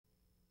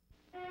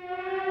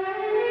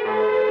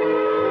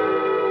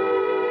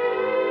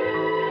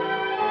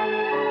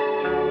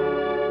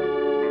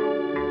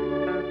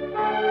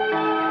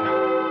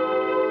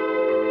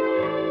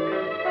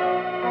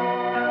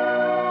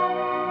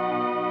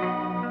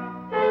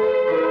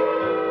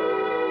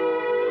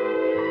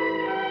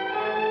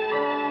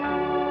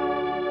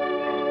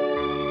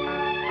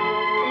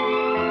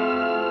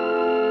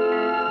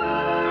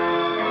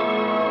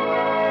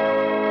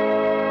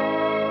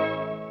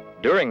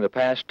During the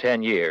past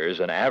 10 years,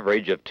 an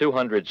average of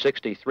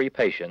 263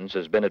 patients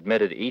has been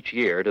admitted each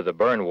year to the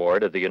burn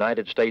ward of the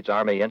United States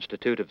Army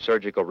Institute of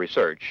Surgical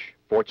Research,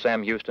 Fort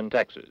Sam Houston,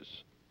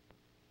 Texas.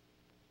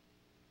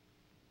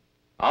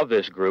 Of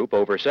this group,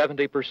 over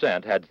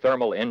 70% had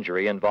thermal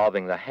injury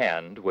involving the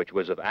hand, which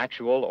was of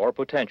actual or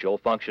potential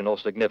functional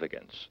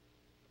significance.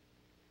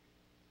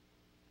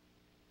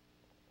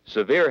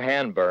 Severe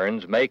hand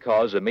burns may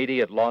cause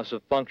immediate loss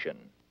of function,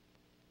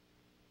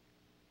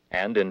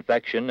 and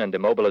infection and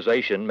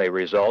immobilization may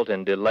result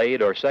in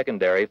delayed or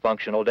secondary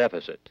functional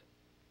deficit.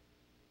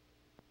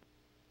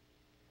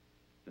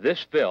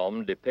 This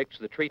film depicts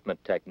the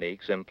treatment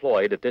techniques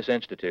employed at this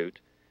institute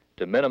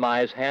to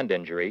minimize hand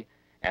injury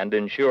and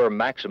ensure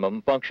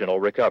maximum functional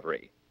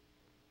recovery.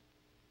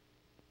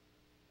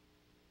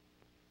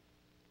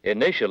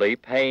 Initially,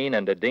 pain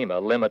and edema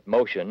limit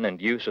motion and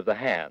use of the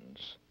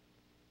hands.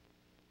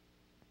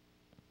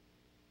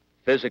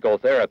 Physical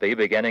therapy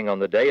beginning on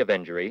the day of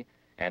injury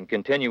and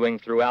continuing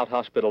throughout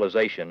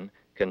hospitalization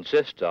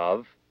consists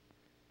of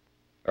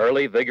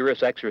early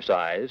vigorous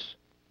exercise,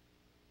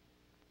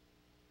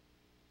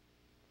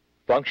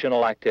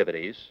 functional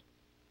activities,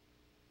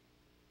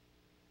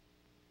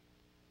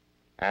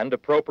 and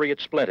appropriate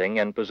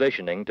splinting and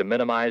positioning to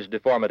minimize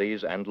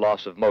deformities and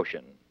loss of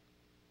motion.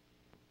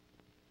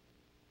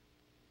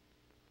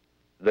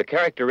 The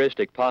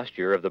characteristic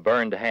posture of the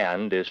burned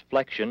hand is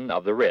flexion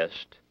of the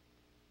wrist,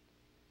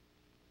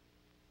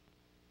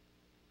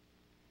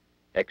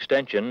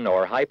 extension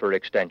or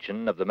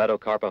hyperextension of the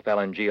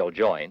metacarpophalangeal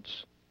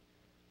joints,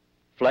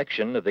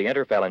 flexion of the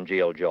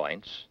interphalangeal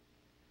joints,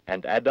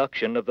 and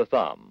adduction of the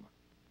thumb.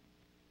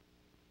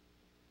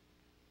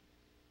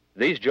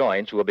 These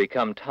joints will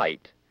become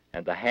tight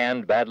and the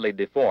hand badly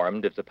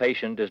deformed if the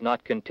patient is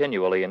not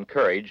continually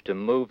encouraged to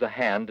move the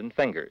hand and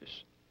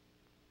fingers.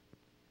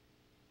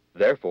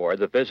 Therefore,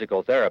 the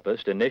physical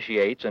therapist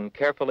initiates and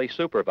carefully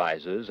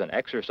supervises an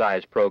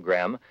exercise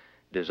program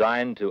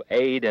designed to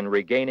aid in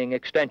regaining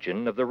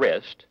extension of the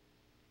wrist,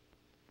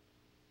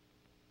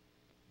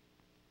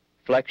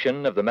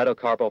 flexion of the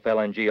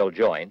metacarpophalangeal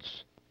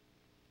joints,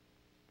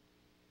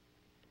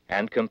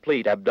 and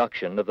complete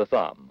abduction of the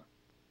thumb.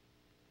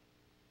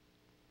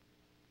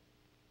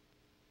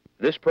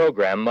 This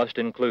program must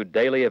include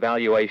daily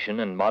evaluation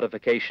and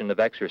modification of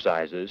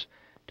exercises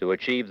to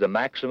achieve the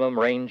maximum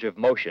range of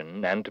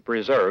motion and to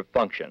preserve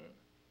function.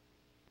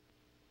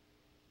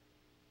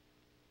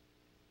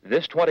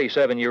 This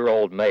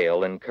 27-year-old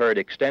male incurred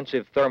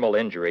extensive thermal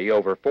injury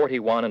over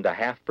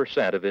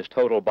 41.5% of his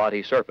total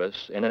body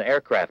surface in an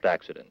aircraft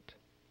accident.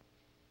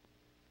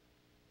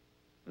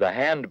 The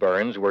hand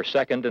burns were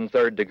second and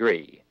third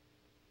degree.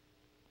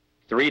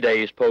 3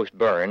 days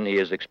post-burn, he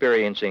is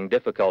experiencing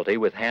difficulty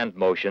with hand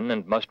motion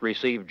and must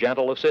receive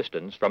gentle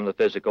assistance from the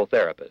physical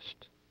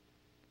therapist.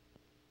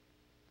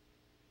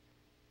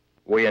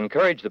 We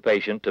encourage the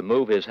patient to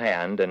move his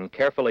hand and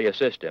carefully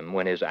assist him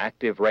when his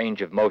active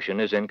range of motion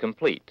is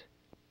incomplete.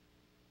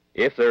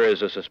 If there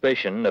is a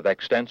suspicion of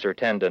extensor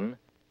tendon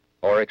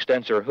or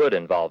extensor hood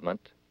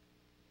involvement,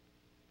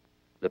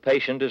 the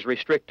patient is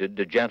restricted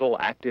to gentle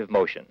active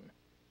motion.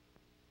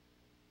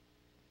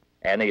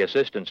 Any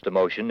assistance to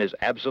motion is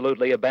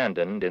absolutely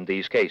abandoned in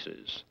these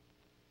cases.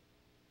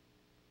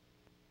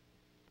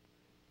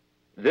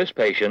 This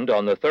patient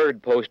on the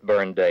third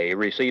post-burn day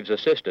receives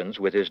assistance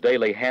with his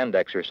daily hand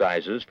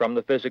exercises from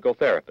the physical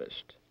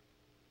therapist.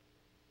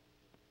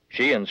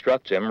 She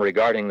instructs him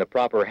regarding the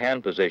proper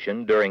hand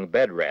position during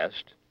bed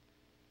rest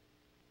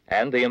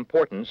and the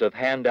importance of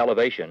hand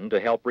elevation to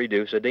help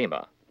reduce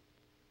edema.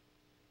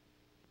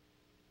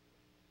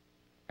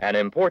 An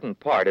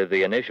important part of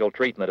the initial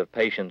treatment of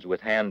patients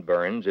with hand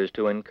burns is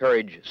to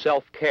encourage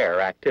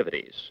self-care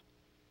activities.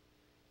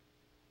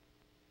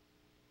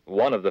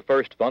 One of the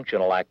first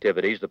functional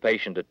activities the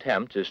patient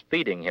attempts is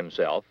feeding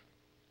himself,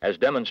 as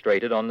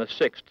demonstrated on the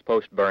 6th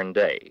post-burn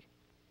day.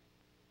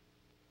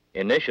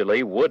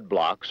 Initially, wood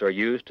blocks are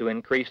used to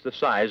increase the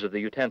size of the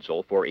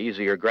utensil for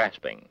easier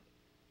grasping.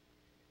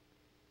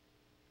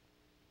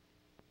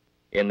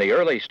 In the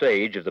early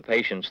stage of the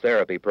patient's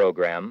therapy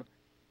program,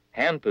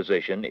 hand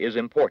position is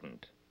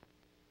important.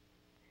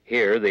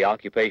 Here, the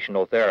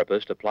occupational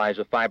therapist applies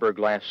a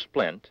fiberglass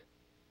splint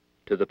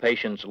to the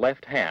patient's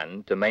left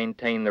hand to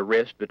maintain the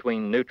wrist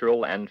between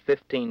neutral and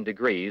 15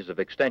 degrees of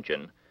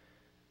extension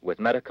with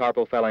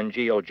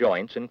metacarpophalangeal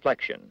joints in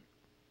flexion.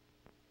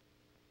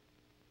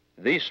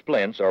 These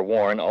splints are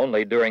worn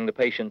only during the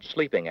patient's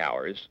sleeping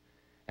hours,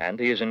 and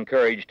he is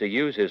encouraged to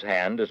use his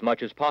hand as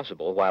much as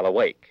possible while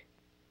awake.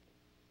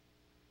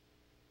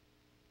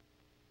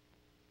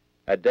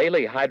 A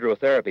daily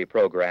hydrotherapy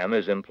program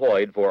is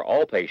employed for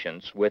all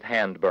patients with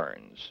hand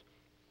burns.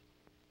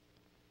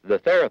 The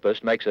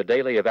therapist makes a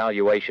daily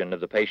evaluation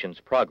of the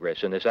patient's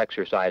progress in this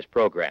exercise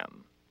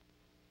program.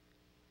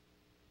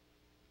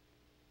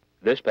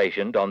 This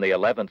patient, on the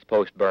 11th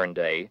post-burn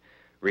day,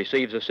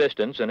 receives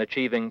assistance in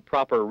achieving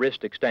proper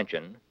wrist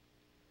extension,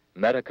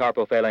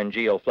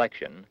 metacarpophalangeal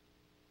flexion,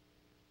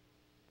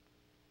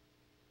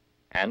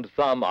 and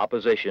thumb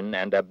opposition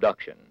and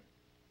abduction.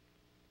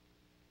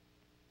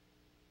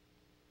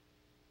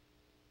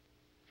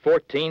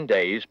 14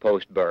 days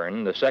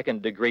post-burn, the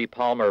second-degree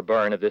palmar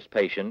burn of this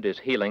patient is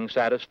healing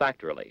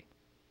satisfactorily.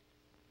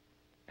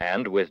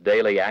 And with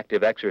daily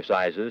active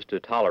exercises to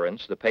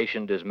tolerance, the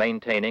patient is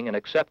maintaining an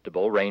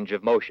acceptable range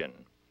of motion.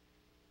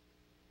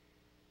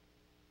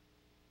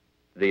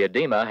 The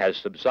edema has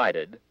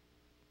subsided,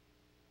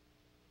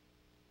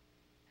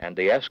 and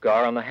the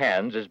eschar on the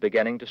hands is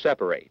beginning to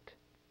separate.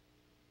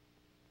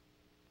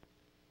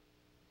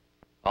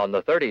 On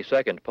the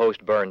 32nd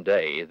post-burn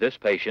day, this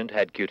patient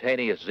had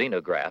cutaneous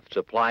xenografts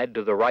applied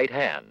to the right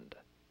hand.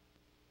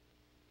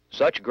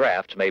 Such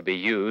grafts may be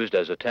used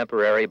as a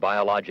temporary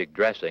biologic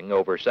dressing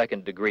over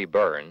second-degree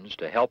burns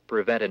to help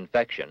prevent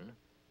infection,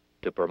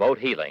 to promote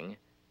healing,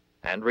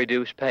 and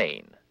reduce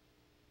pain.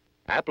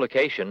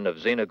 Application of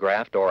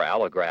xenograft or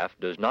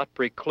allograft does not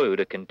preclude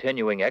a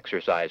continuing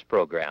exercise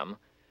program,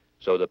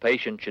 so the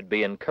patient should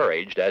be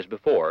encouraged, as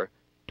before,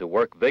 to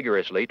work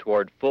vigorously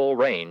toward full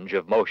range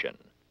of motion.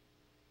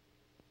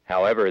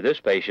 However, this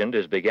patient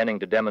is beginning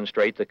to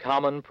demonstrate the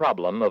common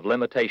problem of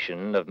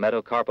limitation of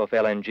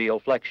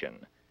metacarpophalangeal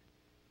flexion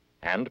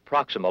and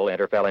proximal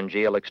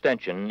interphalangeal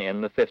extension in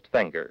the fifth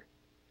finger.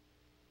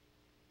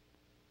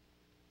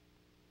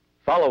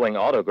 Following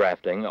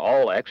autografting,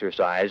 all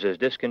exercise is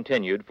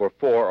discontinued for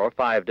 4 or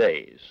 5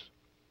 days.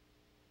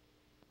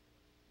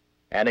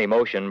 Any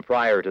motion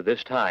prior to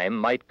this time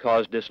might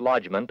cause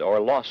dislodgement or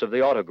loss of the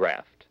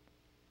autograft.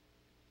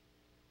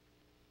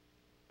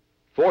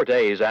 4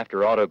 days after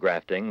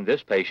autografting,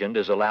 this patient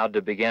is allowed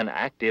to begin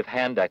active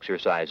hand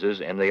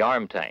exercises in the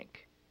arm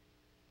tank.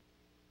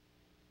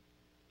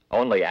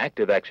 Only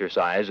active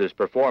exercise is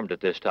performed at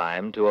this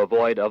time to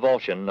avoid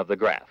avulsion of the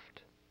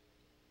graft.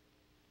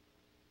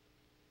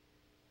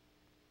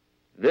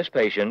 This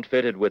patient,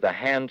 fitted with a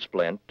hand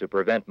splint to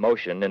prevent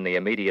motion in the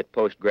immediate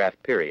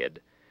post-graft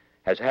period,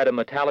 has had a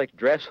metallic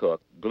dress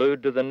hook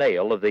glued to the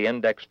nail of the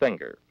index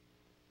finger.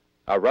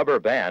 A rubber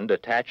band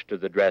attached to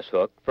the dress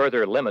hook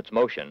further limits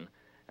motion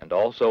and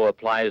also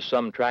applies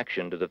some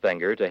traction to the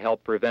finger to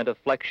help prevent a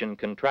flexion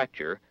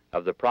contracture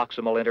of the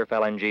proximal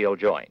interphalangeal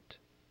joint.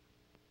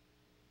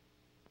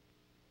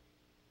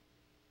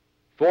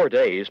 4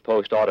 days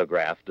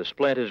post-autograft, the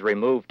splint is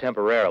removed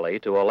temporarily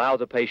to allow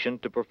the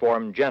patient to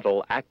perform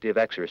gentle active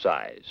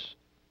exercise.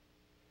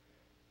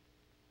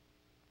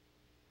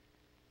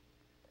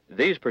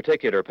 These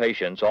particular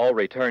patients all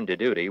returned to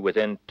duty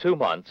within 2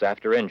 months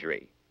after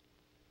injury.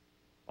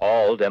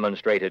 All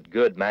demonstrated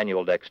good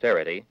manual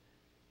dexterity,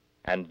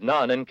 and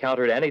none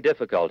encountered any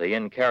difficulty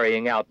in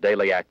carrying out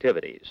daily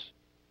activities.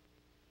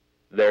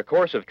 Their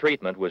course of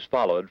treatment was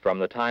followed from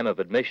the time of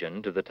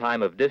admission to the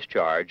time of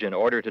discharge in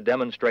order to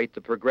demonstrate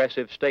the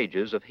progressive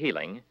stages of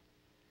healing,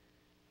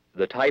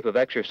 the type of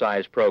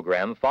exercise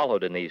program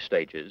followed in these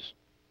stages,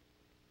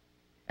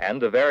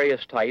 and the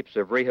various types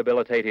of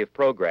rehabilitative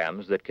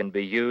programs that can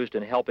be used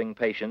in helping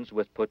patients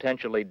with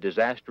potentially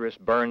disastrous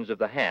burns of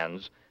the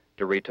hands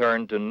to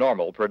return to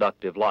normal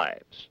productive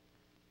lives.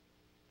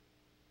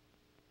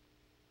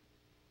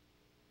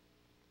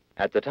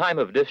 At the time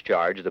of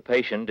discharge, the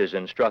patient is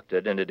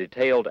instructed in a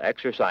detailed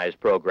exercise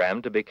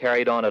program to be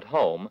carried on at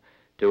home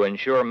to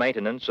ensure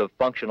maintenance of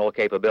functional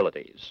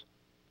capabilities.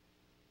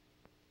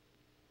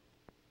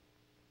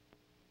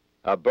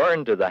 A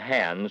burn to the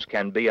hands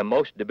can be a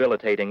most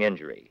debilitating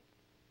injury.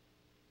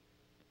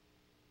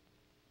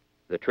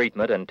 The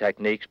treatment and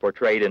techniques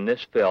portrayed in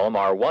this film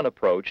are one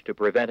approach to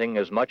preventing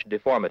as much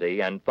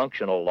deformity and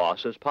functional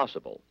loss as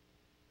possible.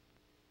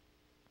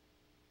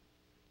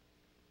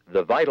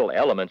 The vital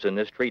elements in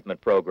this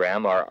treatment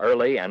program are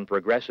early and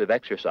progressive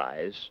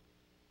exercise,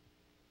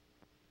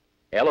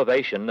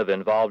 elevation of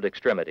involved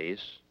extremities,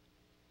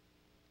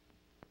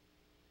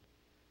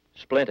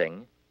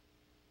 splinting,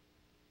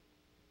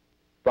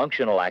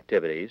 functional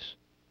activities,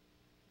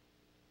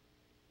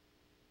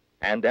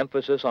 and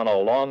emphasis on a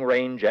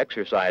long-range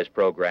exercise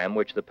program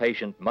which the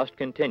patient must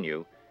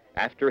continue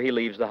after he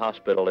leaves the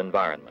hospital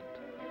environment.